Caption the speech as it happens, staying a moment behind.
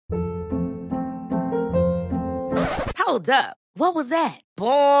Hold up. What was that?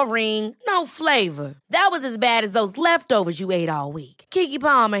 Boring. No flavor. That was as bad as those leftovers you ate all week. Keke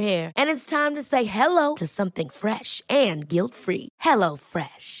Palmer here. And it's time to say hello to something fresh and guilt-free. Hello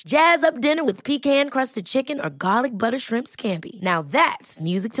Fresh. Jazz up dinner with pecan-crusted chicken or garlic butter shrimp scampi. Now that's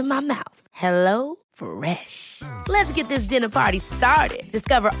music to my mouth. Hello Fresh. Let's get this dinner party started.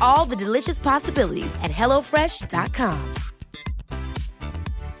 Discover all the delicious possibilities at hellofresh.com.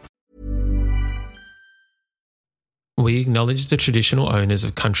 We acknowledge the traditional owners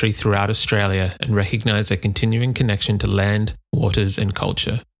of country throughout Australia and recognise their continuing connection to land, waters and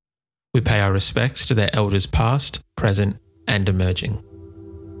culture. We pay our respects to their elders past, present and emerging.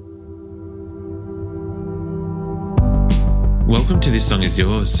 Welcome to This Song Is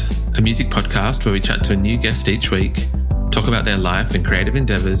Yours, a music podcast where we chat to a new guest each week, talk about their life and creative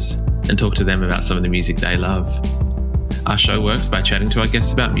endeavours, and talk to them about some of the music they love. Our show works by chatting to our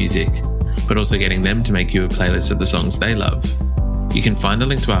guests about music, but also getting them to make you a playlist of the songs they love. You can find a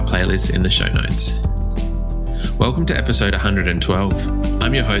link to our playlist in the show notes. Welcome to episode 112.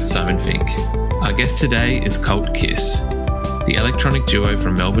 I'm your host, Simon Fink. Our guest today is Cult Kiss. The electronic duo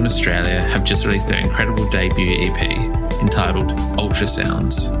from Melbourne, Australia have just released their incredible debut EP entitled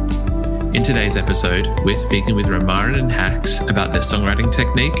Ultrasounds. In today's episode, we're speaking with Romarin and Hax about their songwriting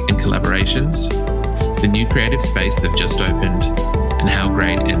technique and collaborations, the new creative space they've just opened, and how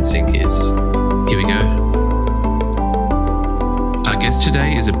great NSYNC is. Here we go. Our guest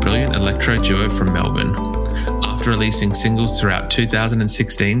today is a brilliant electro duo from Melbourne. After releasing singles throughout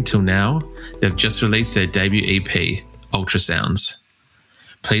 2016 till now, they've just released their debut EP, Ultrasounds.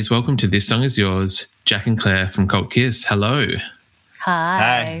 Please welcome to This Song Is Yours, Jack and Claire from Cult Kiss. Hello.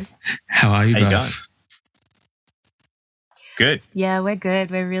 Hi. How are you both? Going? Good. Yeah, we're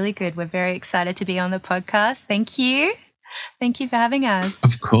good. We're really good. We're very excited to be on the podcast. Thank you. Thank you for having us.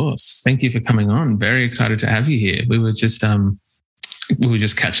 Of course. Thank you for coming on. Very excited to have you here. We were just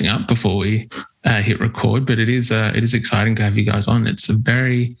catching up before we hit record, but it is exciting to have you guys on. It's a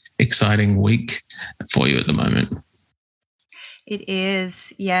very exciting week for you at the moment. It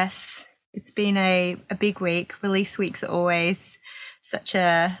is, yes. It's been a big week. Release weeks are always such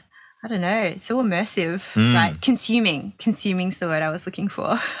a, I don't know, it's so immersive, right? Consuming's the word I was looking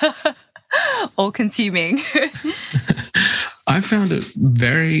for. All consuming. I found it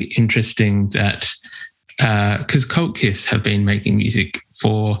very interesting that because Cult Kiss have been making music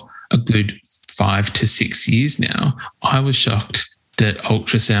for a good 5 to 6 years now, I was shocked that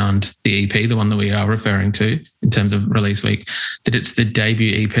Ultrasound, the EP, the one that we are referring to in terms of release week, that it's the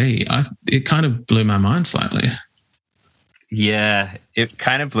debut EP. It kind of blew my mind slightly. Yeah, it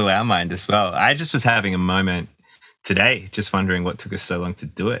kind of blew our mind as well. I just was having a moment today, just wondering what took us so long to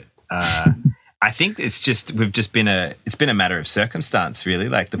do it. I think it's been a matter of circumstance, really.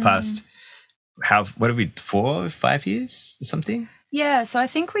 Like the past, what have we, 4 or 5 years or something? Yeah, so I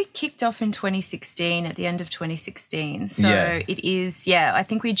think we kicked off in 2016, at the end of 2016. So It is, I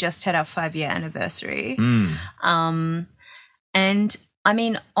think we just had our 5-year anniversary. And I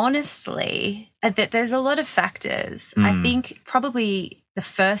mean, honestly, there's a lot of factors. I think probably the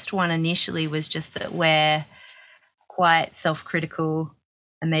first one initially was just that we're quite self-critical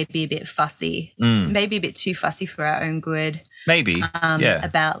and maybe a bit fussy, maybe a bit too fussy for our own good. Maybe,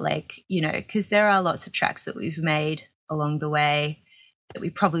 about because there are lots of tracks that we've made along the way that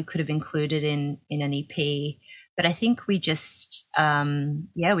we probably could have included in an EP. But I think we just,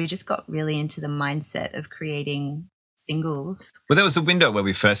 we just got really into the mindset of creating singles. Well, there was a window where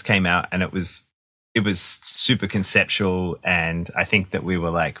we first came out and it was super conceptual, and I think that we were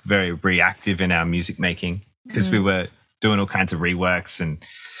like very reactive in our music making because we were doing all kinds of reworks, and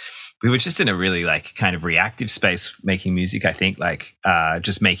we were just in a really like kind of reactive space making music. I think like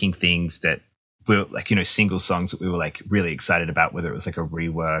just making things that were like, single songs that we were like really excited about, whether it was like a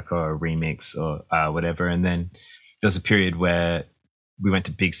rework or a remix or whatever. And then there was a period where we went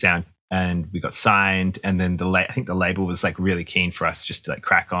to Big Sound and we got signed, and then I think the label was like really keen for us just to like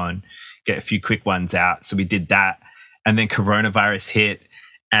crack on, get a few quick ones out. So we did that, and then coronavirus hit,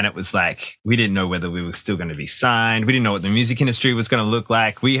 and it was like we didn't know whether we were still going to be signed. We didn't know what the music industry was going to look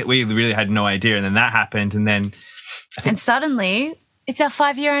like. We really had no idea, and then that happened, and then suddenly it's our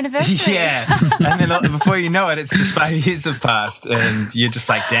 5-year anniversary. Yeah, and then before you know it, it's just 5 years have passed, and you're just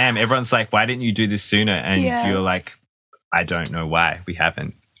like, damn. Everyone's like, why didn't you do this sooner? And you're like, I don't know why we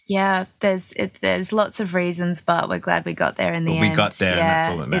haven't. Yeah, there's lots of reasons, but we're glad we got there in the end. We got there, and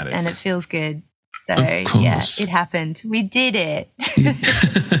that's all that matters. And it feels good. So, yeah, it happened. We did it.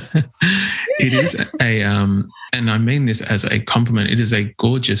 It is and I mean this as a compliment, it is a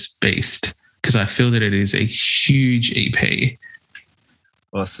gorgeous beast, because I feel that it is a huge EP.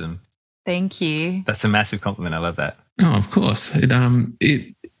 Awesome. Thank you. That's a massive compliment. I love that. Oh, of course.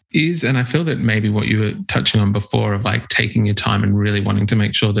 It is, and I feel that maybe what you were touching on before of like taking your time and really wanting to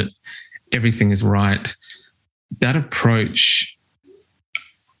make sure that everything is right, that approach,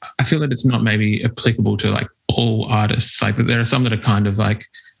 I feel that it's not maybe applicable to like all artists. Like there are some that are kind of like,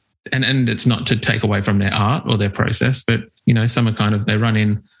 and it's not to take away from their art or their process, but you know, some are kind of, they run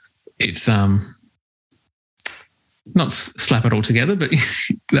in, it's not slap it all together, but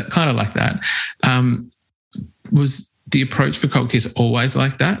that kind of like that. Was the approach for Cult Kiss always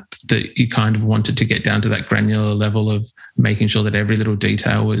like that you kind of wanted to get down to that granular level of making sure that every little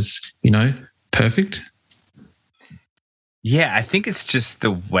detail was, you know, perfect? Yeah, I think it's just the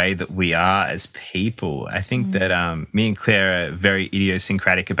way that we are as people. I think that me and Claire are very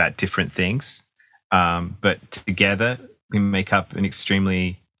idiosyncratic about different things, but together we make up an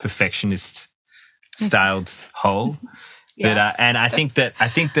extremely perfectionist styled whole. Yeah. And I think that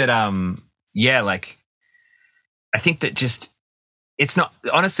just, it's not,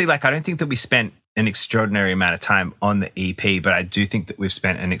 honestly, like, I don't think that we spent an extraordinary amount of time on the EP, but I do think that we've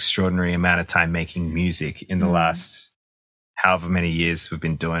spent an extraordinary amount of time making music in the last however many years we've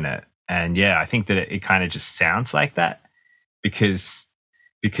been doing it. And yeah, I think that it kind of just sounds like that because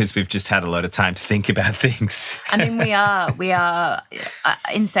we've just had a lot of time to think about things. I mean, we are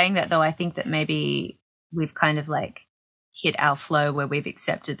in saying that though, I think that maybe we've kind of like hit our flow where we've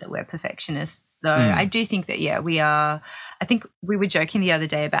accepted that we're perfectionists, though. I do think that, yeah, we are. I think we were joking the other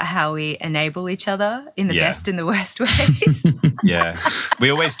day about how we enable each other in the best and the worst ways. Yeah. We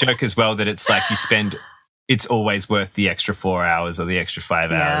always joke as well that it's like it's always worth the extra 4 hours or the extra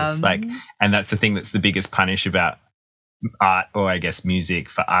 5 hours. Like, and that's the thing that's the biggest punish about art, or I guess music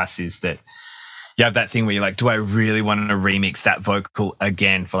for us, is that you have that thing where you're like, do I really want to remix that vocal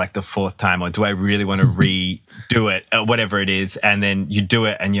again for like the fourth time, or do I really want to redo it, or whatever it is? And then you do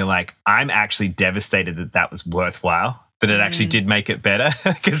it and you're like, I'm actually devastated that was worthwhile, that it actually did make it better.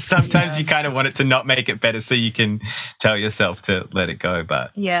 Because sometimes you kind of want it to not make it better so you can tell yourself to let it go.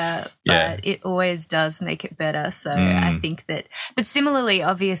 But but it always does make it better. So I think that, but similarly,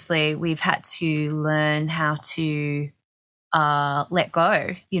 obviously, we've had to learn how to let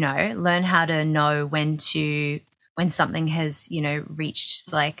go, learn how to know when something has,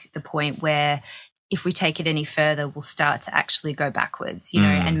 reached like the point where if we take it any further, we'll start to actually go backwards,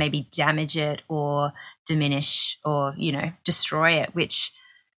 and maybe damage it or diminish or, destroy it, which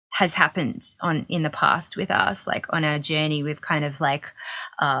has happened in the past with us. Like on our journey, we've kind of like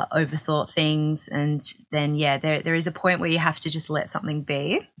overthought things, and then there is a point where you have to just let something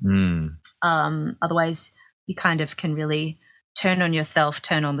be. Otherwise you kind of can really turn on yourself,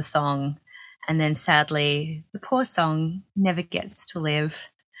 turn on the song, and then sadly the poor song never gets to live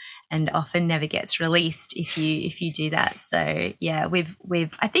and often never gets released if you do that. So yeah, we've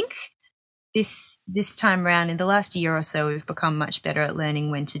I think this time around in the last year or so, we've become much better at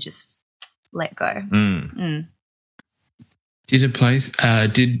learning when to just let go. Did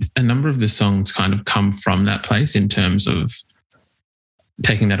a number of the songs kind of come from that place in terms of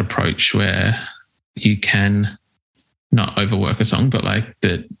taking that approach where you can not overwork a song, but like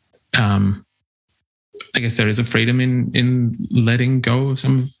that, I guess there is a freedom in letting go of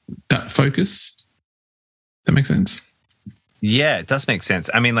some of that focus? That makes sense? Yeah, it does make sense.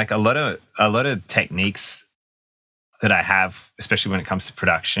 I mean, like a lot of techniques that I have, especially when it comes to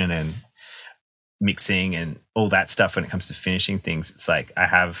production and mixing and all that stuff, when it comes to finishing things, it's like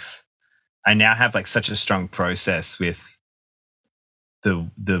I now have like such a strong process with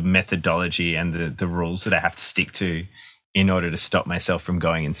the methodology and the rules that I have to stick to in order to stop myself from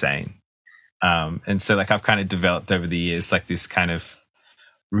going insane. And so like I've kind of developed over the years like this kind of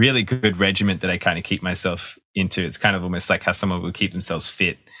really good regiment that I kind of keep myself into. It's kind of almost like how someone will keep themselves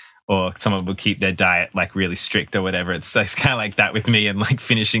fit, or someone will keep their diet like really strict or whatever. It's kind of like that with me and like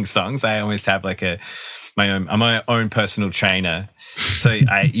finishing songs. I almost have like my own personal trainer. So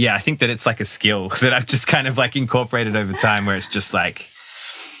I think that it's like a skill that I've just kind of like incorporated over time, where it's just like,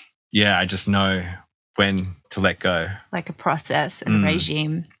 yeah, I just know when to let go. Like a process and a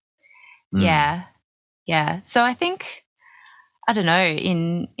regime. Yeah. So I think, I don't know,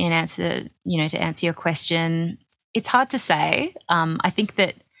 in answer, to answer your question, it's hard to say. I think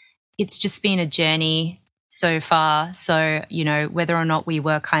that it's just been a journey so far. So, whether or not we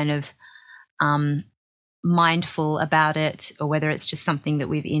were kind of mindful about it, or whether it's just something that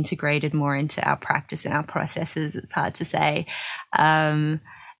we've integrated more into our practice and our processes, it's hard to say.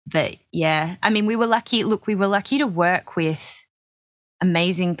 But yeah, I mean, we were lucky to work with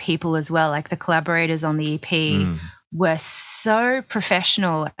amazing people as well. Like the collaborators on the EP were so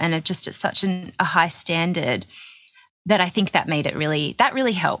professional and just at such a high standard I think that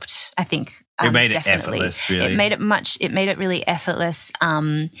really helped. I think it made definitely. It effortless. Really, it made it really effortless.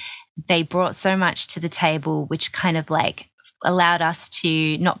 They brought so much to the table, which kind of like allowed us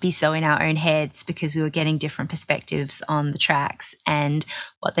to not be so in our own heads because we were getting different perspectives on the tracks, and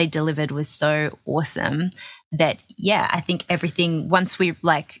what they delivered was so awesome that, yeah, I think everything, once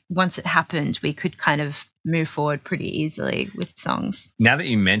it happened, we could kind of move forward pretty easily with songs. Now that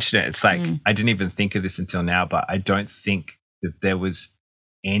you mention it, it's like, I didn't even think of this until now, but I don't think that there was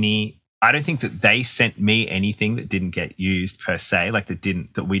I don't think that they sent me anything that didn't get used per se, like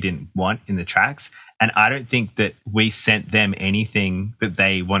that we didn't want in the tracks. And I don't think that we sent them anything that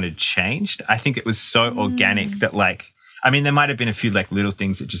they wanted changed. I think it was so organic that there might have been a few like little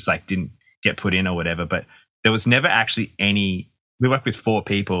things that just like didn't get put in or whatever, but there was never actually we worked with 4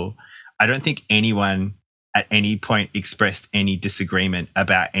 people. I don't think anyone at any point expressed any disagreement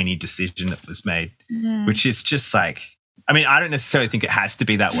about any decision that was made, which is just like, I don't necessarily think it has to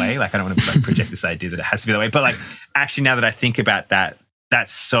be that way. Like, I don't want to project this idea that it has to be that way. But like, actually, now that I think about that,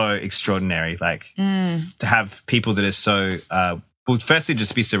 that's so extraordinary. Like, to have people that are so, firstly,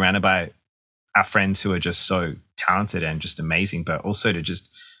 just be surrounded by our friends who are just so talented and just amazing, but also to just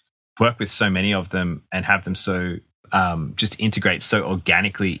work with so many of them and have them so just integrate so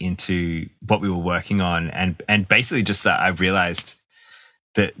organically into what we were working on. And basically just that I realized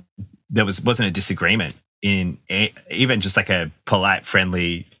that there wasn't a disagreement in even just like a polite,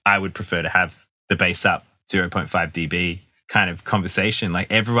 friendly, I would prefer to have the bass up 0.5 dB kind of conversation.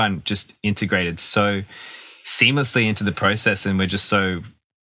 Like, everyone just integrated so seamlessly into the process, and we're just so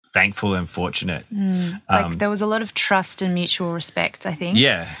thankful and fortunate. There was a lot of trust and mutual respect, I think.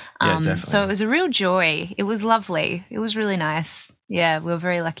 Yeah, definitely. So it was a real joy. It was lovely. It was really nice. Yeah, we were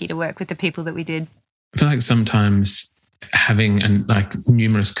very lucky to work with the people that we did. I feel like sometimes having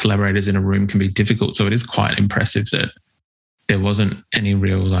numerous collaborators in a room can be difficult. So it is quite impressive that there wasn't any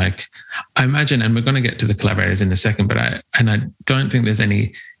real I imagine, and we're going to get to the collaborators in a second, but I don't think there's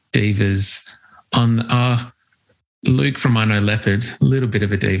any divas on Luke from I Know Leopard, a little bit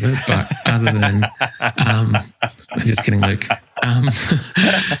of a diva, but other than I'm just kidding, Luke.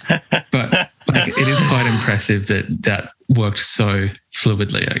 But it is quite impressive that worked so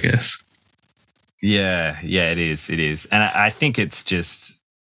fluidly, I guess. Yeah, it is. And I think it's just,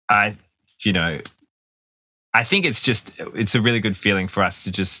 it's a really good feeling for us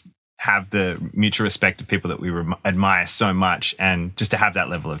to just have the mutual respect of people that we admire so much, and just to have that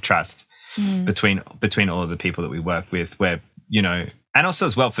level of trust between all of the people that we work with, where, and also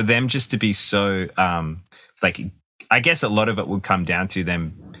as well for them just to be so, I guess a lot of it would come down to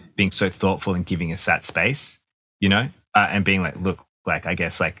them being so thoughtful and giving us that space, and being like, look, I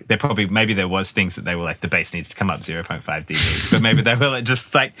guess maybe there was things that they were like, the bass needs to come up 0.5 dB, but maybe they were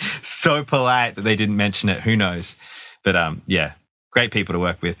just so polite that they didn't mention it. Who knows? But great people to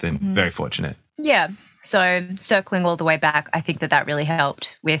work with, and very fortunate. Yeah. So circling all the way back, I think that really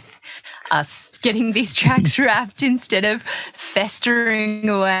helped with us getting these tracks wrapped instead of festering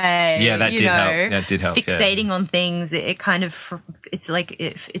away. Yeah, that did help. Fixating on things. It kind of, it's like,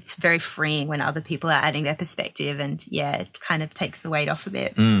 it's very freeing when other people are adding their perspective, and it kind of takes the weight off a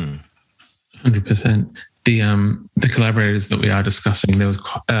bit. 100%. The collaborators that we are discussing, there was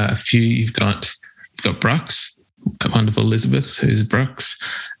a few. You've got Brux, wonderful Elizabeth, who's Brux.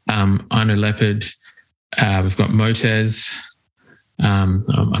 I Know Leopard. We've got Motez.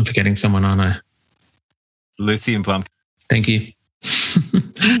 I'm forgetting someone, aren't I? Lucy and Blum. Thank you.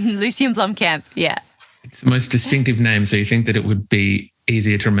 Lucy and Blomkamp, yeah. It's the most distinctive name, so you think that it would be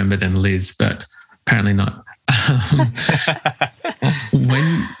easier to remember than Liz, but apparently not.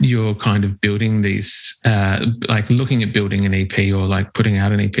 When you're kind of building these, looking at building an EP or putting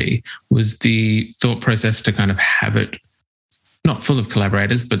out an EP, was the thought process to kind of have it not full of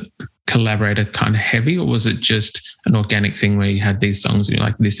collaborators, but collaborator kind of heavy, or was it just an organic thing where you had these songs and you're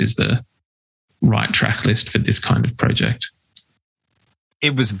like, this is the right track list for this kind of project?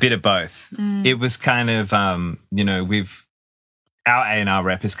 It was a bit of both. It was kind of, our A&R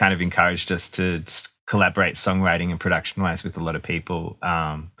rep has kind of encouraged us to collaborate songwriting and production-wise with a lot of people.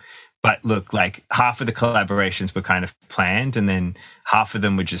 But look, half of the collaborations were kind of planned, and then half of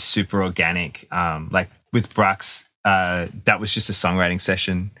them were just super organic. With Brux, that was just a songwriting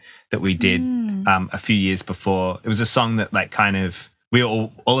session that we did a few years before. It was a song that we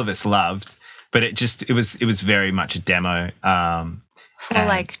all of us loved, but it was very much a demo.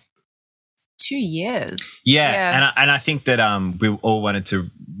 For 2 years. Yeah. And I think that we all wanted to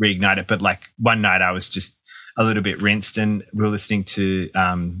reignite it, but one night I was just a little bit rinsed, and we were listening to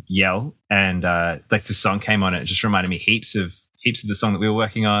Yell, and the song came on. It just reminded me heaps of the song that we were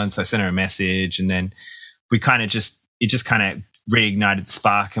working on. So I sent her a message, and then we kind of just it just kind of reignited the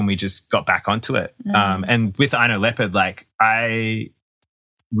spark and we just got back onto it. And with I Know Leopard, like I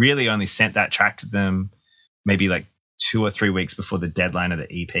really only sent that track to them maybe like 2 or 3 weeks before the deadline of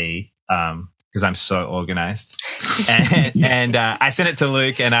the EP, because I'm so organized. And I sent it to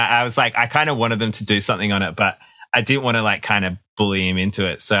Luke, and I was like, I kind of wanted them to do something on it, but I didn't want to like kind of bully him into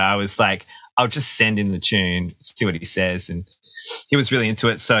it. So I was like, I'll just send in the tune, see what he says. And he was really into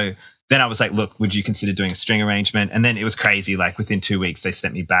it. So then I was like, look, would you consider doing a string arrangement? And then it was crazy. Like within 2 weeks, they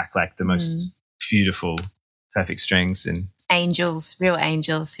sent me back like the most beautiful, perfect strings. And angels, real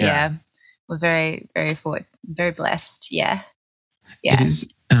angels. Yeah. We're very, very very blessed. Yeah. It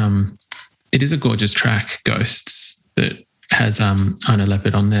is a gorgeous track, Ghosts, that has I Know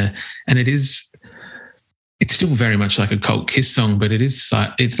Leopard on there. And it's still very much like a Cult Kiss song, but it's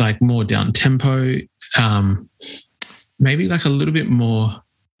like more down tempo, maybe like a little bit more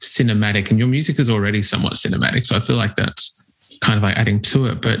cinematic. And your music is already somewhat cinematic, so I feel like that's kind of like adding to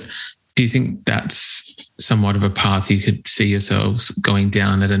it. But do you think that's somewhat of a path you could see yourselves going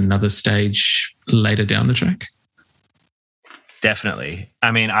down at another stage later down the track? Definitely.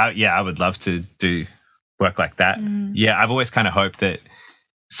 I mean, I would love to do work like that. Yeah, I've always kind of hoped that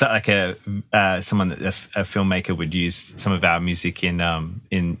like a filmmaker would use some of our music in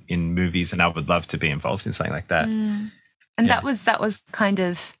movies, and I would love to be involved in something like that. And that was kind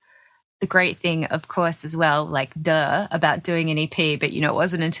of the great thing, of course, as well, like about doing an EP. But, it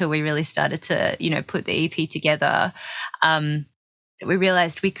wasn't until we really started to, put the EP together that we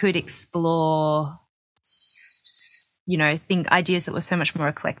realized we could explore, ideas that were so much more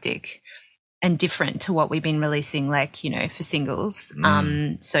eclectic and different to what we've been releasing, like, for singles.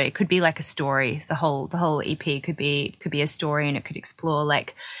 So it could be like a story. The whole EP could be a story, and it could explore,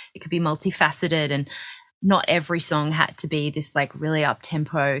 like, it could be multifaceted, and not every song had to be this like really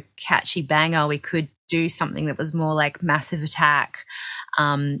up-tempo, catchy banger. We could do something that was more like Massive Attack,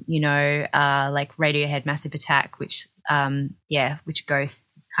 like Radiohead Massive Attack, which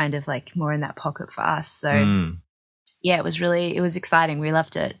Ghosts is kind of like more in that pocket for us. So it was exciting. We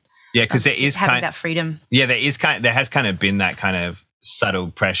loved it. Yeah, because there is having that freedom. Yeah, there has kind of been that kind of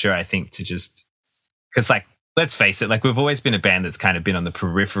subtle pressure, I think, to just, because like, let's face it, like we've always been a band that's kind of been on the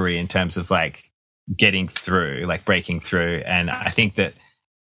periphery in terms of like getting through, like breaking through. And I think that,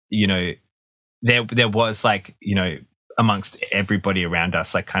 there was like, amongst everybody around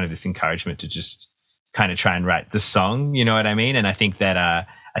us, like kind of this encouragement to just kind of try and write the song, you know what I mean? And I think that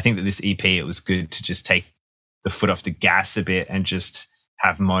this EP, it was good to just take the foot off the gas a bit and just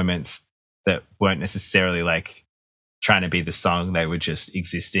have moments that weren't necessarily like trying to be the song. They were just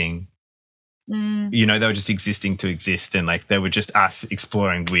existing. They were just existing to exist, and like they were just us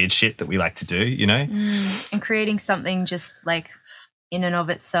exploring weird shit that we like to do, and creating something just like in and of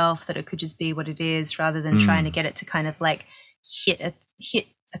itself, that it could just be what it is, rather than trying to get it to kind of like hit a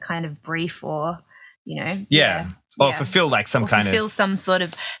kind of brief, or fulfill like some kind of some sort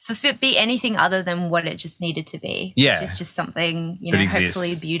of be anything other than what it just needed to be. Yeah, it's just something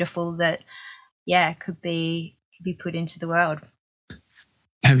hopefully beautiful that could be put into the world.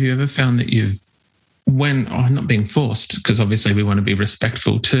 Have you ever found that not being forced, because obviously we want to be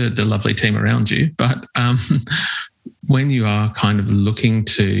respectful to the lovely team around you, but when you are kind of looking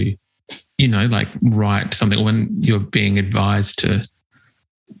to, like write something, when you're being advised to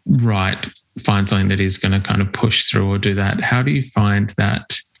find something that is going to kind of push through or do that, how do you find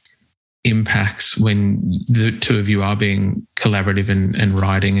that impacts when the two of you are being collaborative and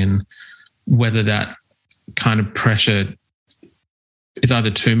writing, and whether that kind of pressure is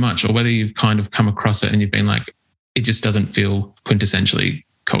either too much, or whether you've kind of come across it and you've been like, it just doesn't feel quintessentially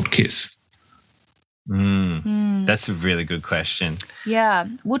Cult Kiss? That's a really good question. Yeah.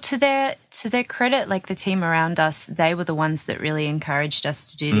 Well, to their credit, like the team around us, they were the ones that really encouraged us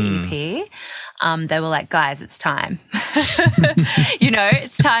to do the EP. They were like, guys, it's time.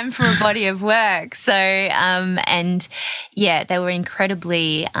 It's time for a body of work. So, they were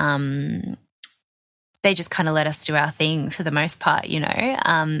incredibly they just kind of let us do our thing for the most part,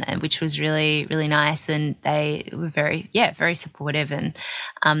 and which was really, really nice. And they were very supportive. And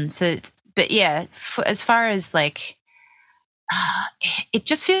as far as like, it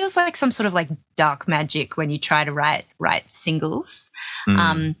just feels like some sort of like dark magic when you try to write singles.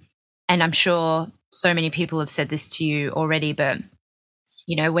 And I'm sure so many people have said this to you already, but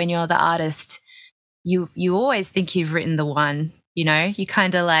when you're the artist, you always think you've written the one, you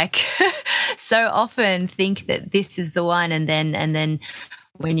kind of like so often think that this is the one, and then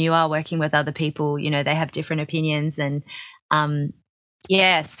when you are working with other people, they have different opinions, and so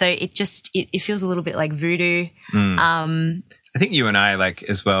it feels a little bit like voodoo. I think you and I, like,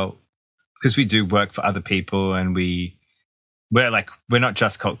 as well, because we do work for other people, and we're not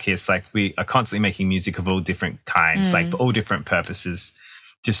just Cult Kiss. Like, we are constantly making music of all different kinds, like for all different purposes,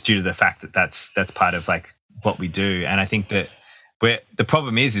 just due to the fact that that's part of like what we do. And I think that the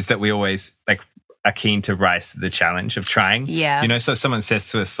problem is that we always like are keen to rise to the challenge of trying. Yeah. You know, so if someone says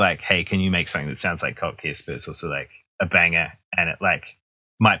to us like, hey, can you make something that sounds like Cult Kiss, but it's also like a banger and it like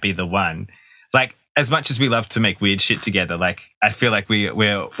might be the one. Like, as much as we love to make weird shit together, like I feel like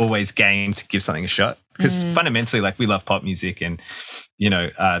we're always game to give something a shot, because fundamentally, like, we love pop music and, you know,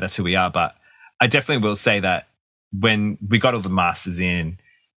 that's who we are. But I definitely will say that when we got all the masters in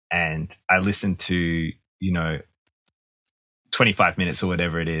and I listened to, you know, 25 minutes or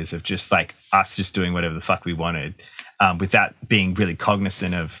whatever it is of just like us just doing whatever the fuck we wanted, without being really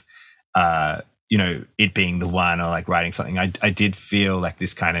cognizant of, you know, it being the one or like writing something. I did feel like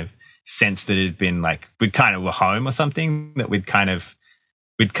this kind of sense that it had been like, we kind of were home or something, that we'd kind of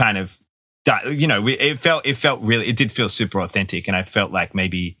you know, it felt really, it did feel super authentic. And I felt like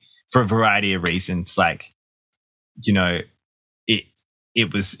maybe for a variety of reasons, like, you know,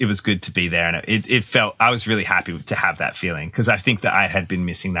 it was good to be there, and it felt, I was really happy to have that feeling, because I think that I had been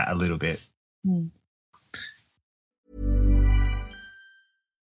missing that a little bit.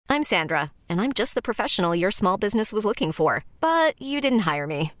 I'm Sandra, and I'm just the professional your small business was looking for. But you didn't hire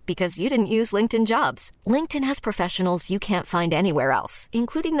me because you didn't use LinkedIn Jobs. LinkedIn has professionals you can't find anywhere else,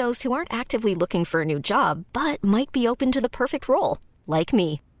 including those who aren't actively looking for a new job, but might be open to the perfect role, like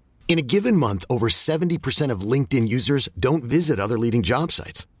me. In a given month, over 70% of LinkedIn users don't visit other leading job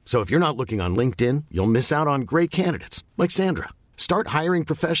sites. So if you're not looking on LinkedIn, you'll miss out on great candidates like Sandra. Start hiring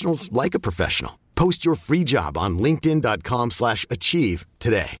professionals like a professional. Post your free job on linkedin.com/achieve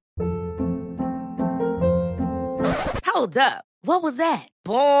today. Hold up. What was that?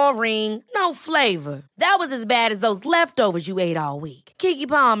 Boring. No flavor. That was as bad as those leftovers you ate all week. Keke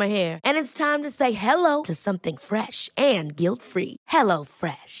Palmer here, and it's time to say hello to something fresh and guilt-free.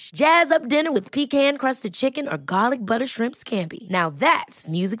 HelloFresh. Jazz up dinner with pecan-crusted chicken or garlic butter shrimp scampi. Now that's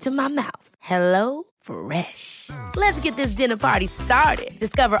music to my mouth. HelloFresh. Let's get this dinner party started.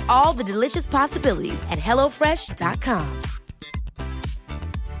 Discover all the delicious possibilities at HelloFresh.com.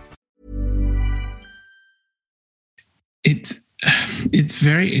 It's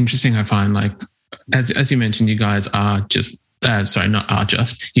very interesting, I find. Like, as you mentioned, you guys are just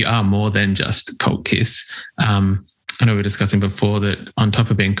you are more than just Cult Kiss. I know we were discussing before that on top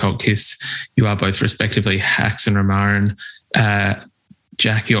of being Cult Kiss, you are both respectively Hax and Ramaran.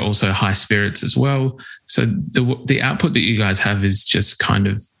 Jack, you're also High Spirits as well. So the output that you guys have is just kind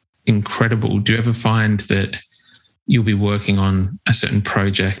of incredible. Do you ever find that you'll be working on a certain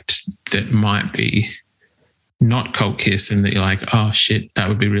project that might be not Cult Kiss, and that you're like, oh shit, that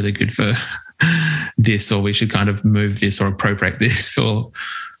would be really good for this, or we should kind of move this or appropriate this? Or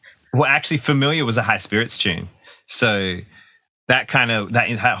well, actually, Familiar was a High Spirits tune, so that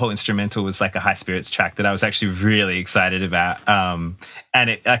whole instrumental was like a High Spirits track that I was actually really excited about. And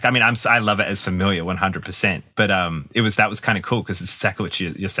it, like, I mean, I love it as Familiar 100%, but that was kind of cool, because it's exactly what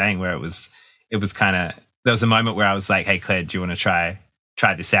you're saying, where it was kind of, there was a moment where I was like, hey Claire, do you want to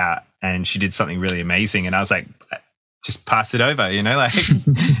try this out? And she did something really amazing, and I was like, just pass it over, you know, like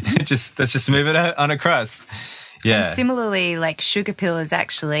let's just move it on across. Yeah. And similarly, like Sugar Pill is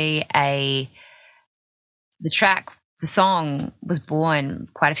actually the song was born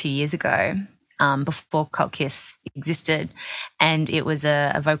quite a few years ago, before Cult Kiss existed, and it was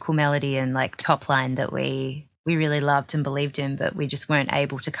a vocal melody and like top line that we really loved and believed in, but we just weren't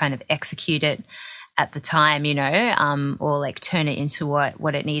able to kind of execute it at the time, you know, or like turn it into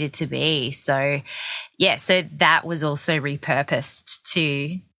what it needed to be. So yeah, so that was also repurposed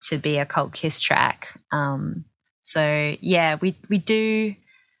to be a Cult Kiss track. So yeah, we do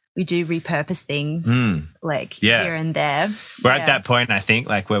repurpose things here and there. We're at that point, I think,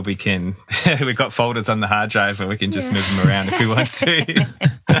 like where we can we've got folders on the hard drive where we can just move them around if we want to.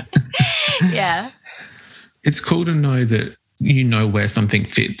 Yeah. It's cool to know that you know where something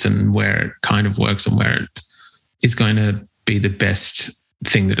fits and where it kind of works and where it is going to be the best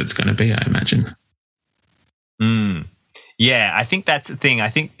thing that it's going to be, I imagine. Yeah, I think that's the thing. I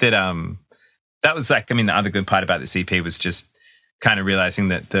think that that was like, I mean, the other good part about this EP was just kind of realizing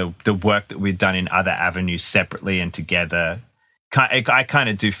that the work that we'd done in other avenues separately and together, I kind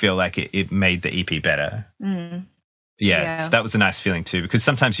of do feel like it made the EP better. Yeah, so that was a nice feeling too, because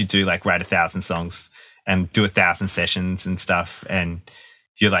sometimes you do like write 1,000 songs and do 1,000 sessions and stuff, and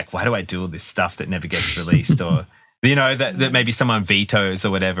you're like, why do I do all this stuff that never gets released? Or, you know, that maybe someone vetoes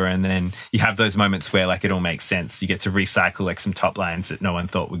or whatever, and then you have those moments where like it all makes sense. You get to recycle like some top lines that no one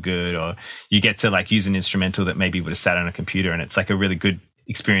thought were good, or you get to like use an instrumental that maybe would have sat on a computer, and it's like a really good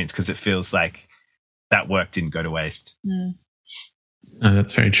experience because it feels like that work didn't go to waste. No,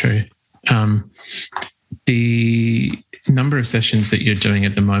 that's very true. The number of sessions that you're doing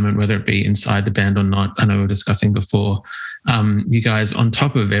at the moment, whether it be inside the band or not, I know we were discussing before, you guys, on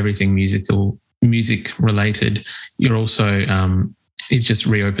top of everything music related, you're also, you've just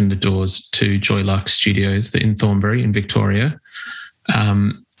reopened the doors to Joyluck Studios in Thornbury in Victoria,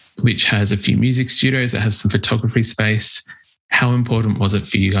 which has a few music studios, that has some photography space. How important was it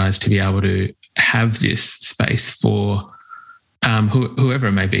for you guys to be able to have this space for whoever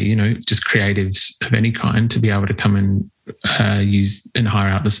it may be, you know, just creatives of any kind, to be able to come and use and hire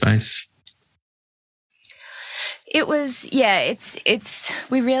out the space? It was, it's,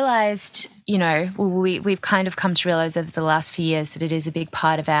 we realised, you know, we've kind of come to realise over the last few years that it is a big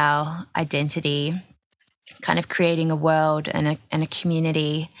part of our identity, kind of creating a world and a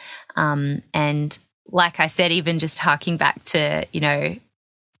community. And like I said, even just harking back to, you know,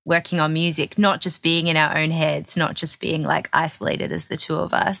 working on music, not just being in our own heads, not just being like isolated as the two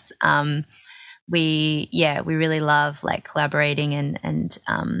of us. We really love like collaborating and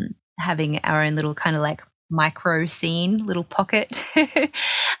having our own little kind of like micro scene, little pocket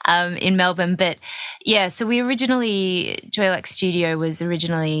in Melbourne. But yeah, so Joyluck Studio was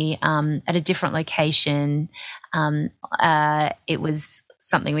originally at a different location. It was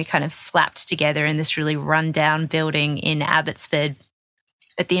something we kind of slapped together in this really rundown building in Abbotsford.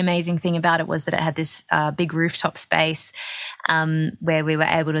 But the amazing thing about it was that it had this big rooftop space where we were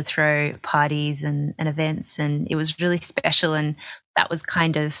able to throw parties and events, and it was really special. And that was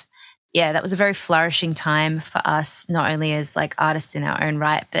kind of, that was a very flourishing time for us, not only as like artists in our own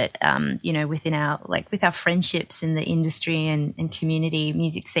right, but, you know, with our friendships in the industry and community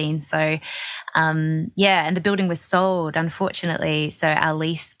music scene. So, and the building was sold, unfortunately. So our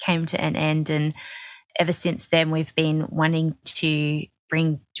lease came to an end, and ever since then we've been wanting to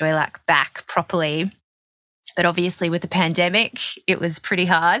bring Joyluck back properly. But obviously with the pandemic, it was pretty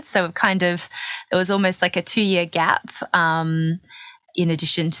hard. So it was almost like a 2-year gap, in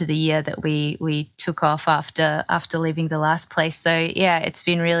addition to the year that we took off after leaving the last place. So yeah, it's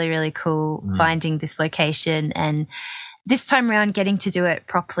been really, really cool finding this location, and this time around getting to do it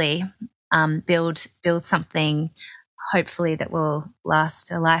properly, build something hopefully that will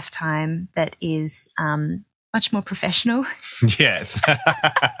last a lifetime, that is much more professional. Yes.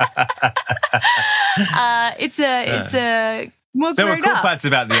 It's a more there were grown cool up. parts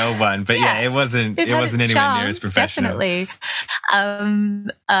about the old one, but it wasn't anywhere near as professional. Definitely.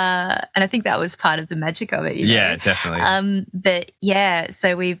 And I think that was part of the magic of it. You know? Yeah, definitely. But yeah,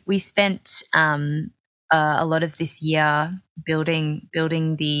 so we spent a lot of this year building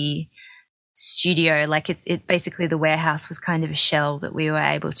the studio. Like it basically, the warehouse was kind of a shell that we were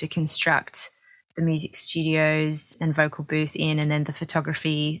able to construct the music studios and vocal booth in, and then the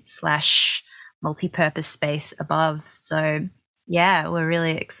photography / multi-purpose space above. So yeah, we're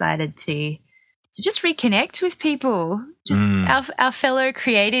really excited to just reconnect with people, just our fellow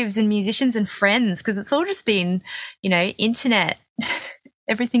creatives and musicians and friends, because it's all just been, you know, internet.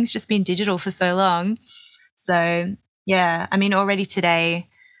 Everything's just been digital for so long. So yeah, I mean, already today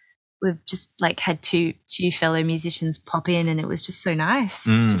we've just like had two fellow musicians pop in, and it was just so nice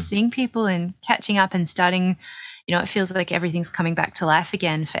just seeing people and catching up and starting, you know, it feels like everything's coming back to life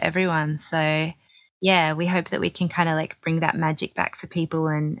again for everyone. So yeah, we hope that we can kind of like bring that magic back for people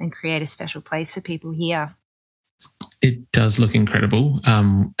and create a special place for people here. It does look incredible.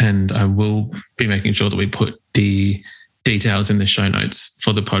 And I will be making sure that we put the details in the show notes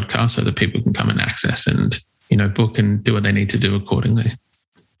for the podcast so that people can come and access and, you know, book and do what they need to do accordingly.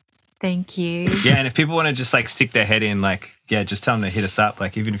 Thank you. Yeah, and if people want to just like stick their head in, like, yeah, just tell them to hit us up.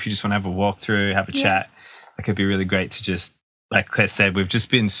 Like, even if you just want to have a walkthrough, have a chat, like, it'd be really great to just, like Claire said, we've just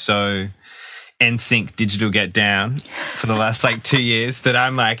been so NSYNC digital get down for the last like 2 years that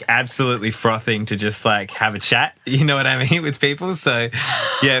I'm like absolutely frothing to just like have a chat, you know what I mean, with people. So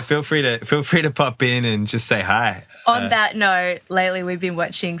yeah, feel free to pop in and just say hi. On that note, lately we've been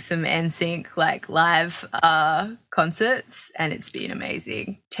watching some NSYNC like live concerts, and it's been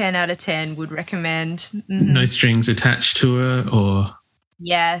amazing. 10 out of 10 would recommend. Mm-hmm. No strings attached to her, or?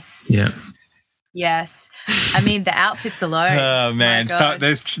 Yes. Yeah. Yes. I mean, the outfits alone. Oh, man. So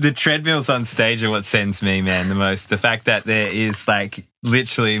the treadmills on stage are what sends me, man, the most. The fact that there is like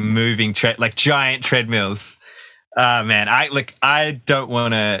literally moving, like giant treadmills. Man, I don't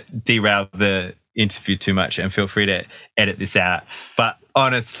want to derail the interview too much, and feel free to edit this out. But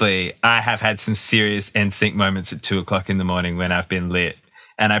honestly, I have had some serious NSYNC moments at 2:00 in the morning when I've been lit,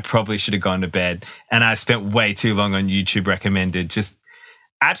 and I probably should have gone to bed. And I spent way too long on YouTube recommended, just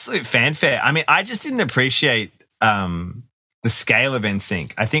absolute fanfare. I mean, I just didn't appreciate the scale of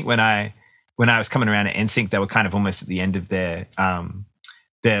NSYNC. I think when I was coming around at NSYNC, they were kind of almost at the end of their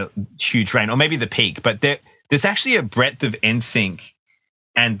huge reign, or maybe the peak. But there's actually a breadth of NSYNC,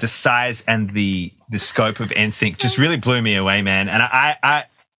 and the size and the scope of NSYNC just really blew me away, man. And I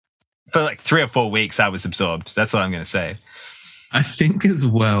for like 3 or 4 weeks, I was absorbed. That's all I'm going to say. I think as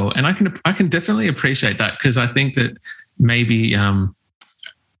well, and I can definitely appreciate that, because I think that maybe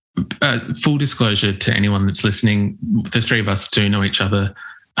full disclosure to anyone that's listening, the three of us do know each other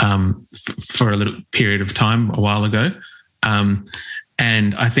for a little period of time a while ago,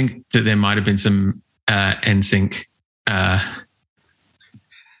 and I think that there might have been some NSYNC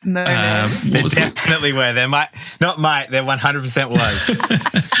there definitely were. There 100% was.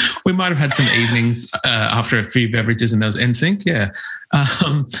 We might have had some evenings after a few beverages and there was NSYNC, yeah.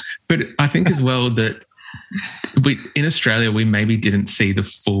 But I think as well that in Australia we maybe didn't see the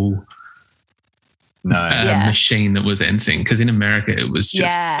full machine that was NSYNC, because in America it was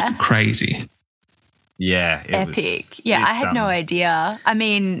just crazy. Yeah, epic. I had no idea. I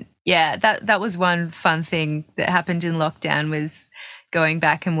mean, yeah, that was one fun thing that happened in lockdown, was going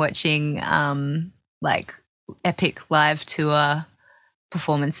back and watching like epic live tour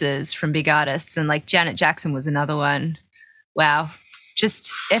performances from big artists, and like Janet Jackson was another one. Wow.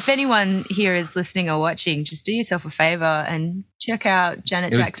 Just if anyone here is listening or watching, just do yourself a favor and check out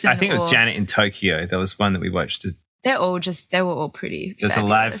Janet Jackson. I think it was Janet in Tokyo. There was one that we watched. They were all pretty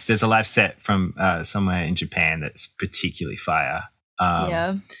fabulous. There's a live set from somewhere in Japan that's particularly fire.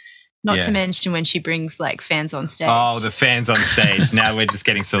 Not to mention when she brings like fans on stage. Oh, the fans on stage. Now we're just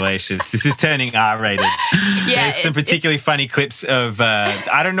getting salacious. This is turning R-rated. There's some particularly funny clips of,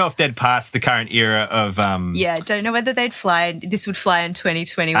 I don't know if they'd passed the current era of... don't know whether this would fly in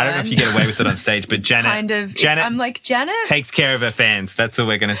 2021. I don't know if you get away with it on stage, but Janet I'm like, Janet takes care of her fans. That's all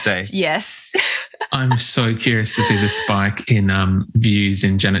we're going to say. Yes. I'm so curious to see the spike in views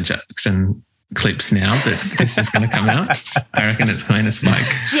in Janet Jackson clips now that this is going to come out. I reckon it's going to spike.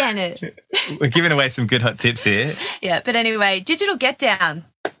 Janet. We're giving away some good hot tips here. Yeah, but anyway, Digital Get Down.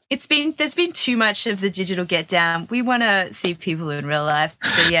 There's been too much of the Digital Get Down. We want to see people in real life.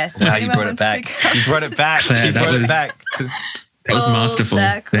 So yes. Wow, you brought it back. You brought it back. Claire, that was masterful.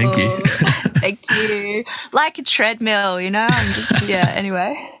 Thank you. Thank you. Like a treadmill,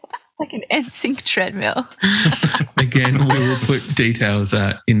 anyway. Like an NSYNC treadmill. Again, we will put details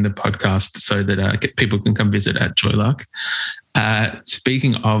in the podcast so that people can come visit at Joylark.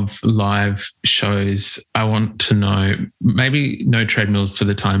 Speaking of live shows, I want to know, maybe no treadmills for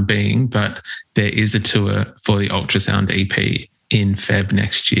the time being, but there is a tour for the Ultrasound EP in Feb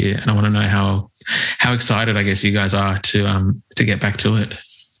next year, and I want to know how excited, I guess, you guys are to get back to it.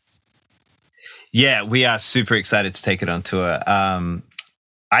 Yeah, we are super excited to take it on tour.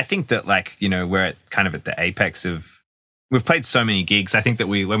 I think that, we're at the apex of, we've played so many gigs. I think that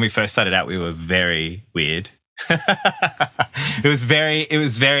when we first started out, we were very weird. It was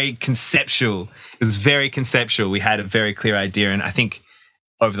very conceptual. We had a very clear idea. And I think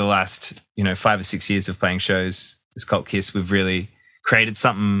over the last, 5 or 6 years of playing shows as Cult Kiss, we've really created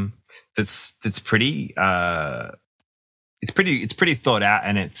something that's pretty, it's pretty thought out,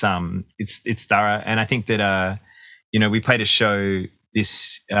 and it's thorough. And I think that, we played a show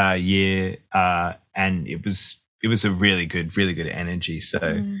this year, and it was a really good energy.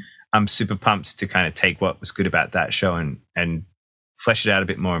 So I'm super pumped to kind of take what was good about that show and flesh it out a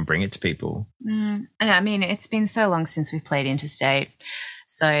bit more and bring it to people. And I mean, it's been so long since we've played Interstate,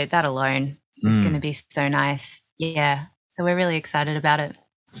 so that alone is going to be so nice. Yeah, so we're really excited about it.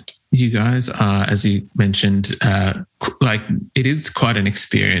 You guys are, as you mentioned, it is quite an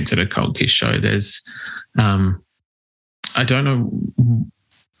experience at a Cult Kiss show. There's I don't know,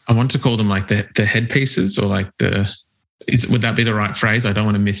 I want to call them like the headpieces, or like would that be the right phrase? I don't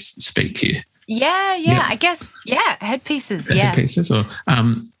want to misspeak here. Yeah. I guess, headpieces. Headpieces, or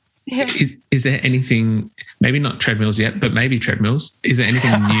is there anything, maybe not treadmills yet, but maybe treadmills, is there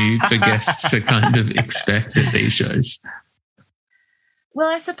anything new for guests to kind of expect at these shows? Well,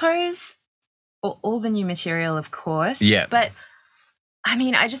 I suppose all the new material, of course. Yeah. But, I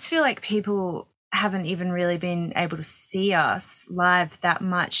mean, I just feel like people haven't even really been able to see us live that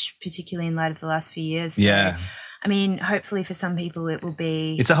much, particularly in light of the last few years. So, yeah. I mean, hopefully for some people it will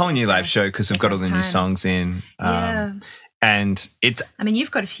be... It's a whole new live show because we've got all the new songs in. And it's... I mean,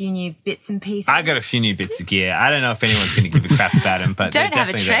 you've got a few new bits and pieces. I got a few new bits of gear. I don't know if anyone's going to give a crap about them, but don't have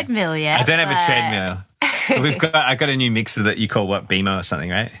a treadmill yet. I don't have a treadmill. I got a new mixer that you call what, BMO or something,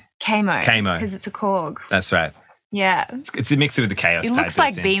 right? Camo. Because it's a Korg. That's right. Yeah. It's a mixer with the Chaos. It looks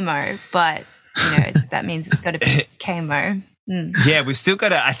like BMO, but... that means it's got to be Camo. Yeah, we've still got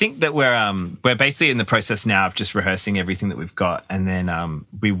to. I think that we're basically in the process now of just rehearsing everything that we've got, and then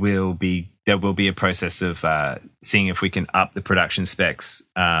there will be a process of seeing if we can up the production specs.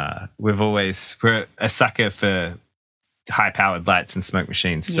 We're a sucker for high-powered lights and smoke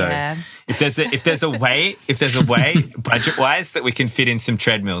machines. So if there's a way budget-wise that we can fit in some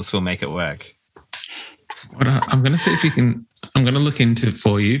treadmills, we'll make it work. I'm going to see if you can. I'm going to look into it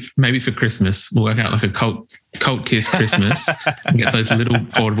for you. Maybe for Christmas, we'll work out like a Cult Kiss Christmas and get those little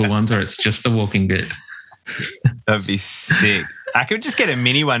portable ones where it's just the walking bit. That'd be sick. I could just get a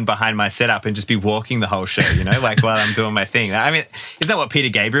mini one behind my setup and just be walking the whole show, like while I'm doing my thing. I mean, isn't that what Peter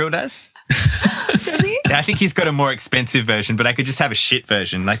Gabriel does? Does he? I think he's got a more expensive version, but I could just have a shit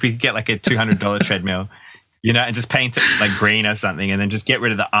version. Like we could get like a $200 treadmill. And just paint it like green or something and then just get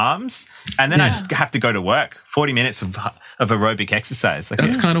rid of the arms. And then I just have to go to work. 40 minutes of aerobic exercise. Like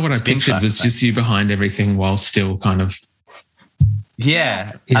that's kind of what I pictured, was just you behind everything while still kind of...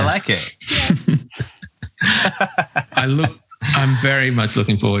 Yeah. I like it. I'm very much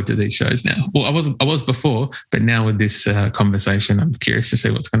looking forward to these shows now. Well, I was before, but now with this conversation, I'm curious to see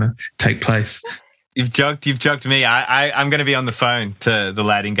what's going to take place. You've joked me. I'm going to be on the phone to the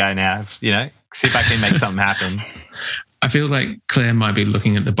lighting guy now, see if I can make something happen. I feel like Claire might be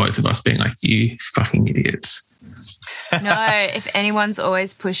looking at the both of us being like, you fucking idiots. No, if anyone's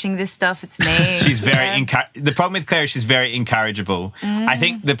always pushing this stuff, it's me. She's very the problem with Claire is she's very incorrigible. I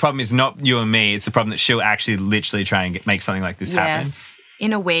think the problem is not you and me. It's the problem that she'll actually literally try and make something like this happen.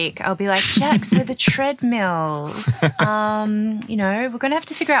 In a week, I'll be like, Jack, so the treadmills, we're going to have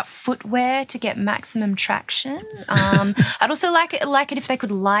to figure out footwear to get maximum traction. I'd also like it if they could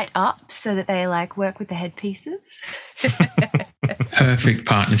light up so that they work with the headpieces. Perfect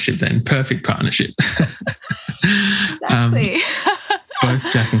partnership then. Perfect partnership. Exactly.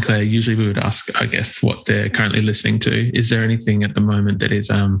 Both Jack and Claire, usually we would ask, I guess, what they're currently listening to. Is there anything at the moment that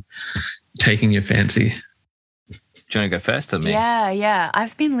is taking your fancy? Do you want to go first or me? Yeah.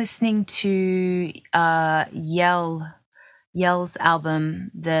 I've been listening to Yell's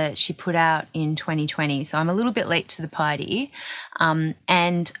album that she put out in 2020. So I'm a little bit late to the party.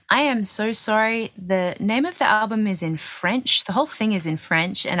 And I am so sorry. The name of the album is in French. The whole thing is in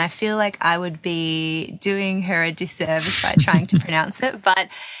French. And I feel like I would be doing her a disservice by trying to pronounce it. But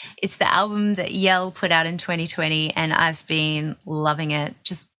it's the album that Yell put out in 2020. And I've been loving it,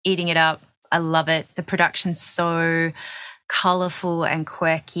 just eating it up. I love it. The production's so colourful and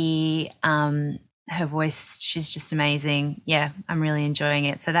quirky. Her voice, she's just amazing. Yeah, I'm really enjoying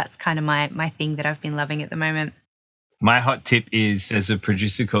it. So that's kind of my thing that I've been loving at the moment. My hot tip is there's a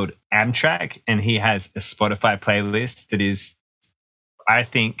producer called Amtrak, and he has a Spotify playlist that is, I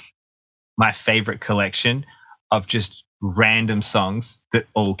think, my favourite collection of just random songs that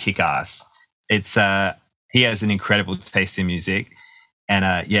all kick ass. It's he has an incredible taste in music. And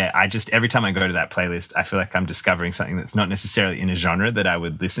I just, every time I go to that playlist, I feel like I'm discovering something that's not necessarily in a genre that I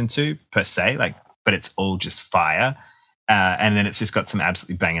would listen to per se, but it's all just fire. And then it's just got some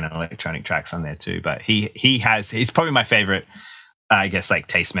absolutely banging electronic tracks on there too. But he's probably my favorite, I guess,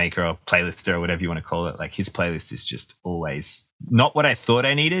 tastemaker or playlister or whatever you want to call it. His playlist is just always not what I thought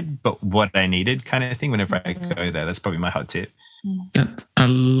I needed, but what I needed kind of thing whenever I go there. That's probably my hot tip.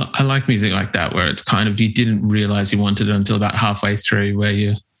 I like music like that, where it's kind of, you didn't realize you wanted it until about halfway through, where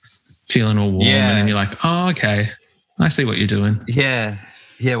you're feeling all warm and then you're like, oh, okay, I see what you're doing. Yeah,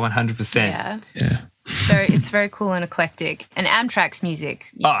 100%. Yeah. So it's very cool and eclectic. And Amtrak's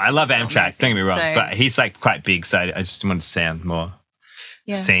music. Oh, I love Amtrak. Don't get me wrong, but he's quite big, so I just wanted to sound more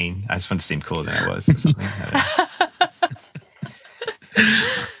seen. I just wanted to seem cooler than I was or something.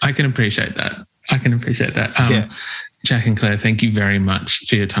 I can appreciate that. Jack and Claire, thank you very much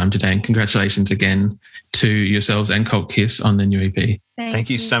for your time today, and congratulations again to yourselves and Cult Kiss on the new EP.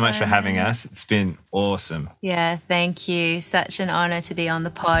 Thank you so much for having us. It's been awesome. Yeah, thank you. Such an honour to be on the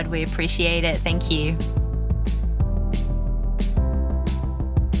pod. We appreciate it. Thank you.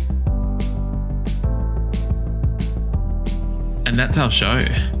 And that's our show.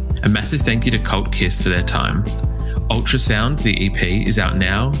 A massive thank you to Cult Kiss for their time. Ultrasound, the EP, is out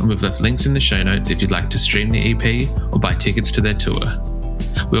now, and we've left links in the show notes if you'd like to stream the EP or buy tickets to their tour.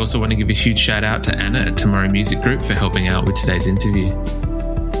 We also want to give a huge shout out to Anna at Tomorrow Music Group for helping out with today's interview.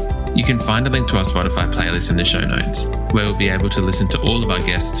 You can find a link to our Spotify playlist in the show notes, where we'll be able to listen to all of our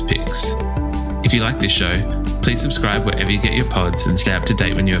guests' picks. If you like this show, please subscribe wherever you get your pods and stay up to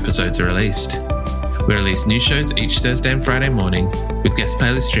date when new episodes are released. We release new shows each Thursday and Friday morning, with guest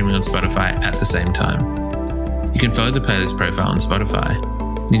playlists streaming on Spotify at the same time. You can follow the playlist profile on Spotify.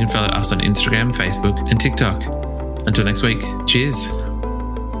 You can follow us on Instagram, Facebook, and TikTok. Until next week, cheers.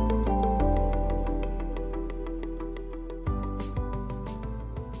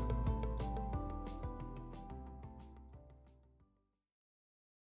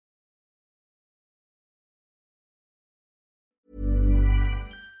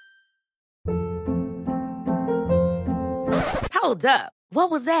 Hold up. What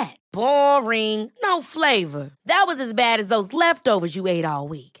was that? Boring. No flavor. That was as bad as those leftovers you ate all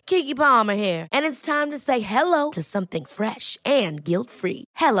week. Keke Palmer here, and it's time to say hello to something fresh and guilt-free.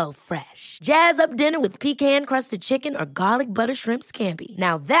 HelloFresh. Jazz up dinner with pecan-crusted chicken or garlic butter shrimp scampi.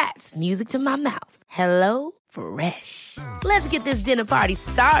 Now that's music to my mouth. HelloFresh. Let's get this dinner party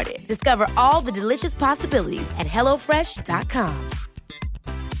started. Discover all the delicious possibilities at HelloFresh.com.